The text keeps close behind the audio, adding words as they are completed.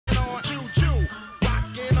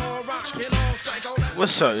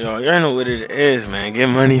What's up, y'all? Y'all know what it is, man. Get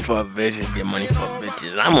money for bitches. Get money for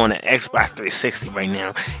bitches. I'm on the Xbox 360 right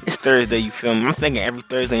now. It's Thursday, you feel me? I'm thinking every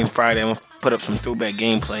Thursday and Friday I'm gonna put up some throwback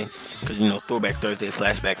gameplay. Because, you know, Throwback Thursday,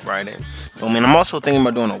 Flashback Friday. So, man, I'm also thinking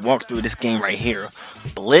about doing a walkthrough of this game right here.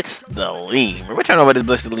 Blitz the League. What y'all know about this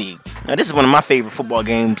Blitz the League? Now, this is one of my favorite football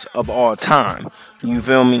games of all time. You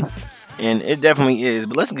feel me? And it definitely is.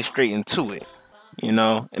 But let's get straight into it. You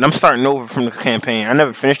know, and I'm starting over from the campaign. I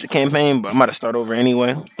never finished the campaign, but I'm about to start over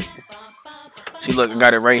anyway. See, look, I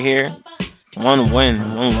got it right here. 1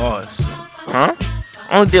 win, 1 loss. Huh?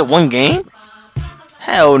 I only did 1 game?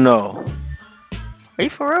 Hell no. Are you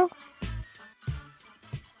for real?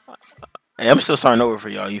 Hey, I'm still starting over for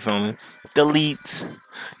y'all, you feel me? Delete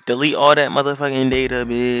all that motherfucking data,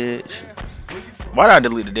 bitch. Why did I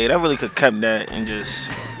delete the data? I really could kept that and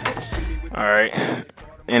just... Alright.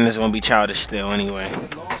 And it's gonna be childish still anyway.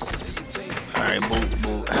 Alright,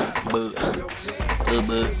 boot.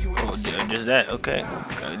 Oh, just that, okay.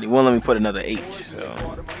 They won't let me put another H, so.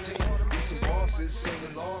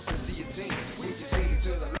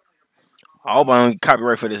 I hope I don't get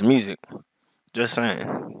copyright for this music. Just saying.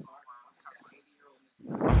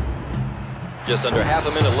 Just under half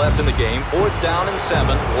a minute left in the game. 4th down and 7.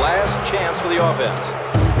 Last chance for the offense.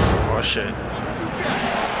 Oh shit.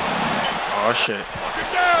 Oh shit.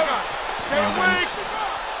 Stay awake!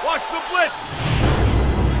 Watch the blitz!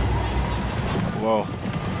 Whoa.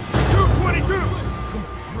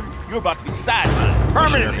 222! You're about to be sidelined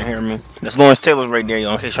permanently. You can hear me. That's Lawrence Taylor's right there,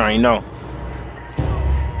 y'all, in case y'all ain't know.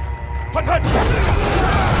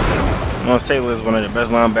 Lawrence Taylor is one of the best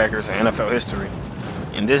linebackers in NFL history.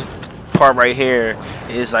 And this part right here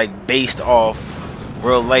is like based off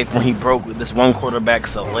real life when he broke this one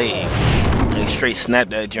quarterback's leg. Like straight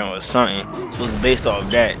snapped that joint or something. So it's based off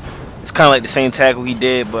that. It's kind of like the same tackle he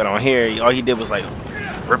did, but on here, all he did was like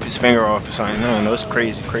rip his finger off or something. I don't know, it's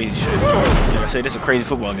crazy shit. Like I said, this is a crazy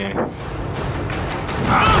football game.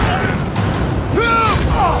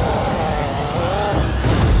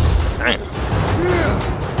 Damn.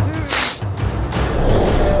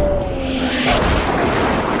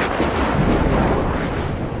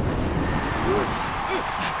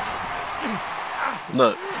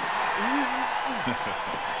 Look.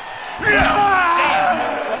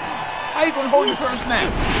 How you gonna hold your purse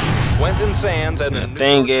now? Quentin Sands and the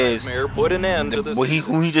thing is, put an end to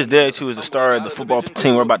who he just did to is the star of the football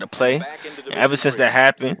team we're about to play. And ever since that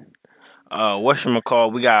happened,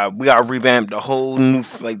 whatchamacall, we got revamped the whole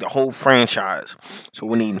the whole franchise. So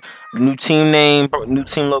we need a new team name, new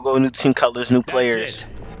team logo, new team colors, new players.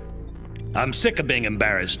 I'm sick of being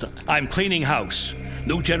embarrassed. I'm cleaning house.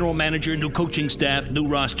 New general manager, new coaching staff, new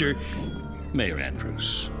roster. Mayor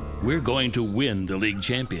Andrews, we're going to win the league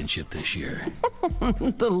championship this year.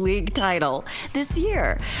 The league title this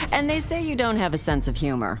year. And they say you don't have a sense of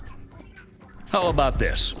humor. How about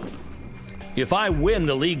this? If I win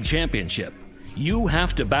the league championship, you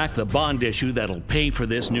have to back the bond issue that'll pay for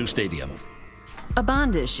this new stadium. A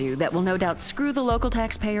bond issue that will no doubt screw the local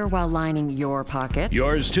taxpayer while lining your pocket.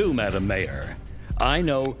 Yours too, Madam Mayor. I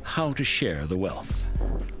know how to share the wealth.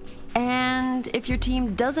 And if your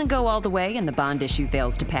team doesn't go all the way and the bond issue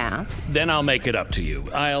fails to pass? Then I'll make it up to you.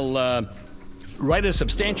 I'll write a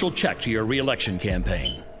substantial check to your re-election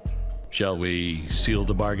campaign. Shall we seal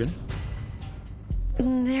the bargain?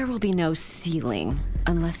 There will be no sealing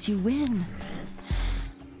unless you win.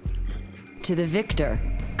 To the victor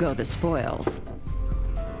go the spoils.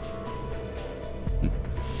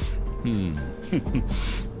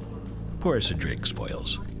 Pour us a drink,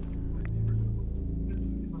 spoils.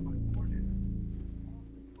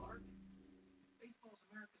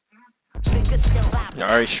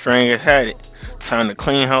 Alright, Strangers had it. Time to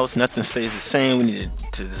clean house. Nothing stays the same. We need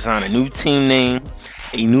to design a new team name,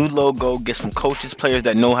 a new logo, get some coaches, players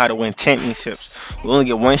that know how to win championships. We only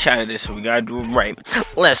get one shot at this, so we gotta do it right.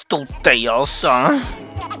 Let's do that, y'all, son.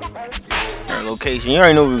 Our location. You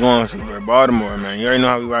already know where we're going to, bro. Baltimore, man. You already know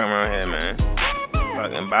how we rock around here, man.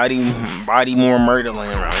 Fucking body more murder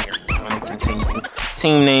laying around here. Let me continue.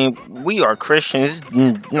 Team name. We are Christians.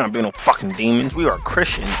 Not being no fucking demons. We are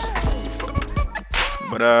Christians.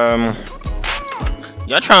 But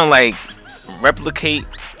y'all trying to like replicate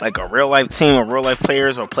like a real life team of real life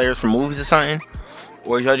players or players from movies or something?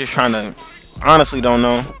 Or y'all just trying to honestly don't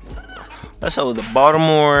know? Let's go with the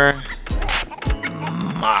Baltimore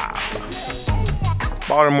Mob.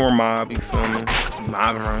 Baltimore Mob, you feel me?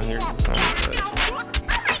 Mob around here, you feel me?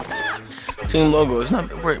 But team logo is not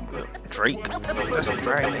Drake. That's a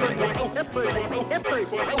drag.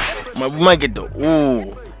 We might get the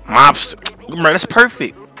mobster. Bro, that's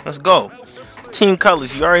perfect. Let's go. Team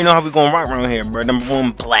colors. You already know how we gonna rock around here, bro. Number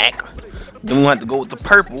 1, black. Then we have to go with the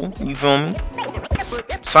purple. You feel me?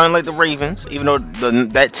 Sounding like the Ravens, even though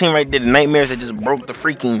that team right there, the Nightmares that just broke the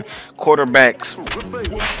freaking quarterback's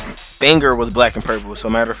finger was black and purple. So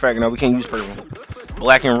matter of fact, no, we can't use purple.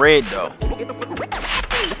 Black and red though.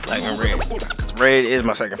 Black and red. Cause red is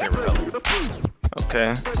my second favorite color.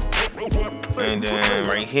 Okay. And then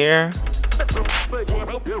right here.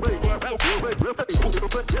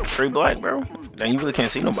 Straight black, bro. Then you really can't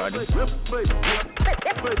see nobody.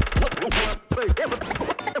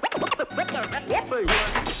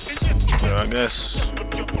 So I guess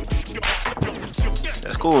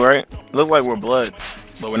that's cool, right? Look like we're Bloods,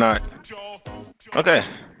 but we're not. Okay.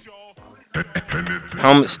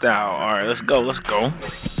 Helmet style. All right, let's go. Let's go.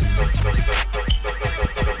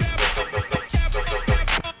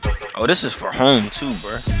 Oh, this is for home too,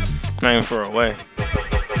 bro. Not even for away.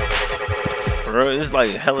 For real, it's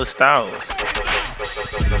like hella styles.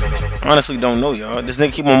 Honestly, don't know, y'all. This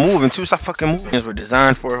nigga keep on moving too. Stop fucking moving. These were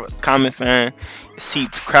designed for a common fan. It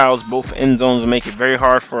seats crowds both end zones and make it very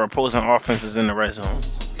hard for opposing offenses in the red zone.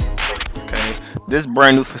 Okay, this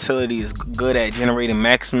brand new facility is good at generating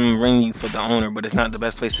maximum revenue for the owner, but it's not the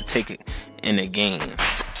best place to take it in a game.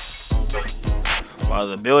 While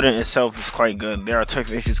the building itself is quite good, there are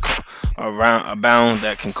tough issues abound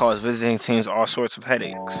that can cause visiting teams all sorts of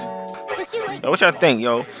headaches. So what y'all think,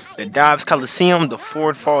 yo? The Dobbs Coliseum, the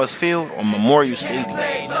Ford Falls Field, or Memorial Stadium?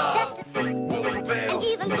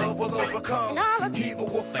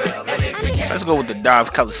 Let's go with the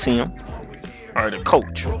Dobbs Coliseum, or the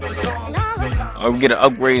coach. Or we get an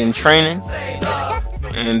upgrade in training.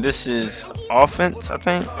 And this is offense, I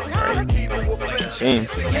think. Right. Seems.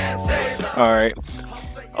 Alright.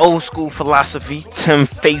 Old school philosophy, Tim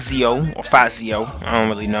Fazio, or Fazio, I don't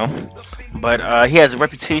really know. But he has a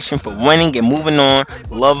reputation for winning and moving on.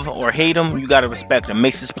 Love or hate him, you gotta respect him.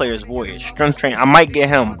 Makes his players warriors. Strength training, I might get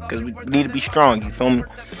him, because we need to be strong, you feel me?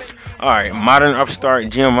 Alright, modern upstart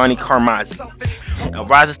Giovanni Carmazzi. A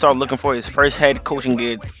rising star looking for his first head coaching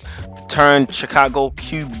gig. Turned Chicago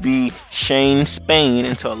QB Shane Spain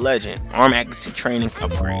into a legend. Arm accuracy training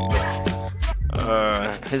upgrade.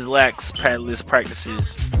 His lax paddless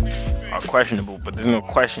practices are questionable, but there's no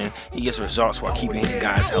question he gets results while keeping his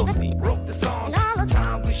guys healthy.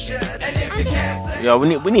 Yo,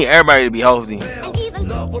 we need everybody to be healthy.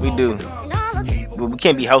 We do, but we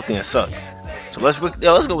can't be healthy and suck. So let's go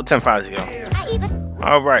with 10-5, yo.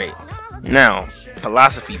 All right, now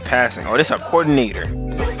philosophy passing. Oh, this is a coordinator.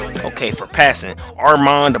 Okay, for passing,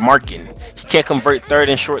 Armand Markin. He can't convert third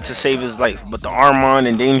and short to save his life, but the Armand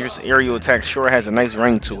and dangerous aerial attack sure has a nice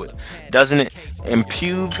ring to it, doesn't it?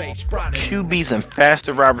 Improve QBs and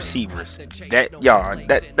faster wide receivers.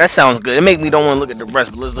 That sounds good. It makes me don't want to look at the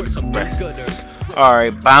rest, but let's look at the rest.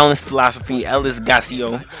 Alright, balanced philosophy, Ellis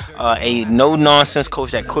Gassio, a no-nonsense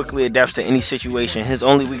coach that quickly adapts to any situation. His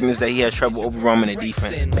only weakness is that he has trouble overwhelming the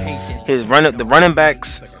defense. The running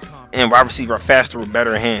backs and wide receiver are faster with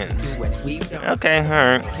better hands. Okay,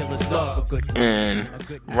 alright. And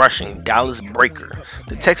rushing, Dallas Breaker.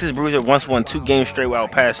 The Texas Bruiser once won 2 games straight while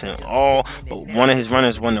passing. All but one of his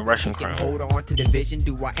runners won the rushing crown. So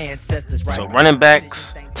running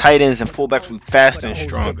backs, tight ends, and fullbacks will be faster and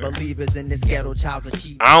stronger. I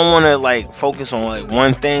don't want to like focus on like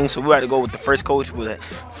one thing, so we got to go with the first coach with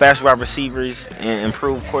fast wide receivers and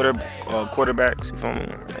improved quarterbacks. You feel me?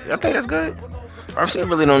 I think that's good. Our receiver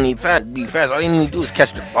really don't need be fast. All they need to do is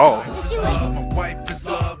catch the ball.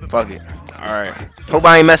 Fuck it. Alright. Hope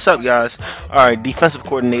I ain't mess up, guys. Alright, defensive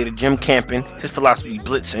coordinator Jim Campen. His philosophy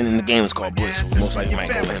blitzing, and the game is called Blitz. So most likely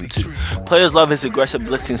might go with him too. Players love his aggressive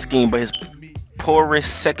blitzing scheme, but his porous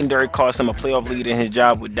secondary cost him a playoff lead in his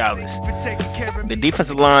job with Dallas. The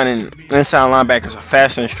defensive line and inside linebackers are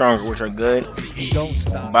faster and stronger, which are good.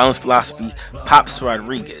 Balanced philosophy, Pops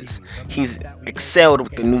Rodriguez. He's excelled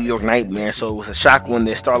with the New York Nightmare, so it was a shock when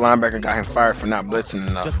their star linebacker got him fired for not blitzing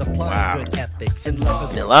enough. Wow.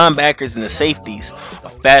 The linebackers and the safeties are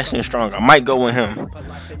faster and stronger. I might go with him.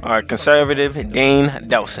 Alright, conservative Dane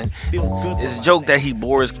Dawson. It's a joke that he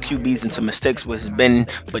bores QBs into mistakes with his bend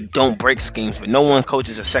but don't break schemes, but no one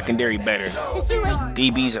coaches a secondary better.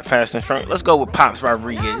 DBs are fast and strong. Let's go with Pops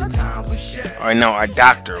Rodriguez. Alright, now our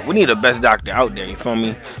doctor. We need the best doctor out there, you feel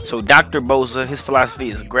me? So Dr. Boza, his philosophy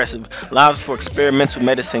is aggressive. Lives for experimental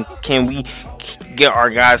medicine. Can we get our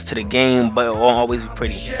guys to the game, but it won't always be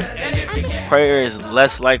pretty. Prayer is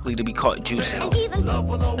less likely to be caught juicing.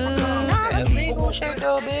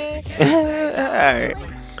 Alright.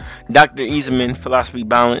 Dr. Easeman, philosophy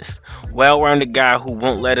balanced. Well-rounded guy who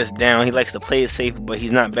won't let us down. He likes to play it safe, but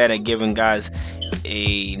he's not bad at giving guys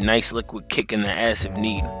a nice liquid kick in the ass if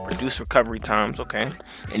need. Reduce recovery times, okay.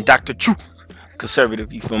 And Dr. Chu,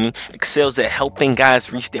 conservative, you feel me? Excels at helping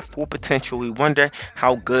guys reach their full potential. We wonder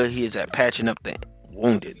how good he is at patching up the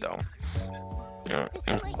wounded, though.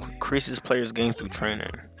 Increases players' game through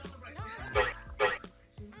training.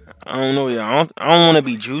 I don't know, y'all. I don't want to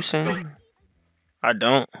be juicing. I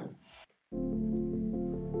don't.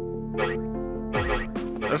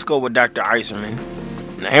 Let's go with Dr. Iserman.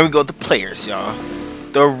 Now here we go with the players, y'all.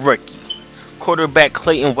 The rookie. Quarterback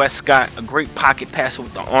Clayton Westcott, a great pocket passer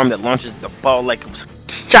with the arm that launches the ball like it was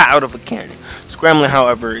shot out of a cannon. Scrambling,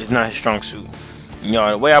 however, is not his strong suit.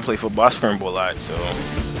 Y'all, the way I play football, I scramble a lot, so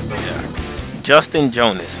yeah. Justin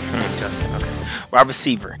Jonas. Justin, okay. Wide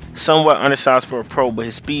receiver. Somewhat undersized for a pro, but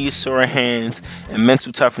his speed, sore hands, and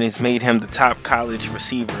mental toughness made him the top college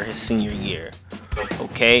receiver his senior year.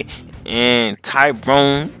 Okay. And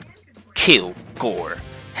Tyrone Kilgore,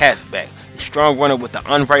 halfback. A strong runner with the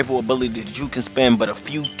unrivaled ability to juke and spin, but a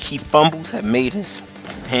few key fumbles have made his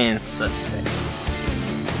hands suspect.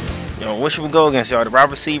 Yo, what should we go against, y'all? The wide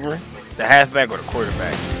receiver, the halfback, or the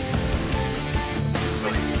quarterback?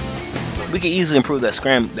 We can easily improve that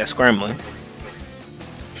scrambling.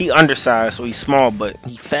 He undersized, so he's small, but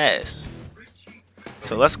he fast.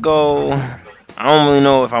 So let's go. I don't really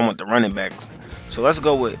know if I want the running back. So let's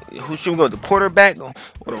go with, who should we go with, the quarterback or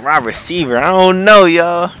the wide receiver? I don't know,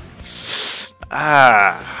 y'all.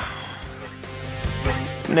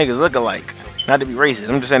 Niggas look alike. Not to be racist.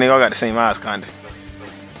 I'm just saying they all got the same eyes, kinda.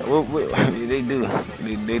 They do.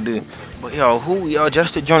 They do. But yo, who y'all?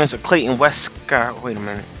 Justin Jonas or Clayton Westcott? Wait a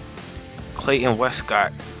minute. Clayton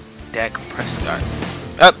Westcott. Dak Prescott.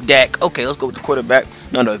 Up Dak. Okay, let's go with the quarterback.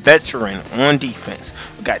 No, the veteran on defense.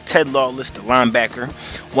 We got Ted Lawless, the linebacker.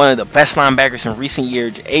 One of the best linebackers in recent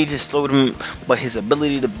years. Age has slowed him, but his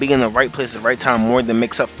ability to be in the right place at the right time more than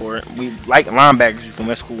makes up for it. We like linebackers from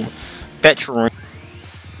that school. Veteran.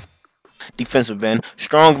 Defensive end.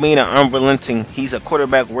 Strong, mean, and unrelenting. He's a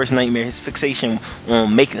quarterback worst nightmare. His fixation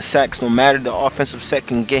on making sacks, no matter the offensive set,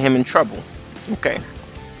 can get him in trouble. Okay.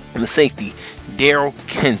 And the safety. Daryl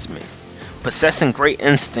Kinsman. Possessing great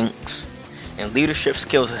instincts and leadership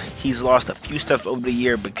skills, he's lost a few steps over the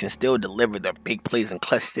year, but can still deliver the big plays and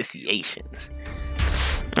clutch situations.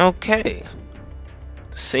 Okay.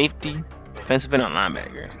 Safety, defensive end, and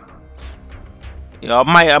linebacker. Yo,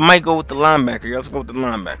 I might go with the linebacker. Yo, let's go with the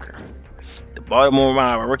linebacker. The Baltimore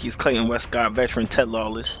Ravens rookies Clayton Westcott, veteran Ted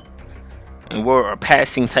Lawless, and we're a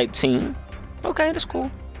passing type team. Okay, that's cool.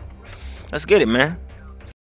 Let's get it, man.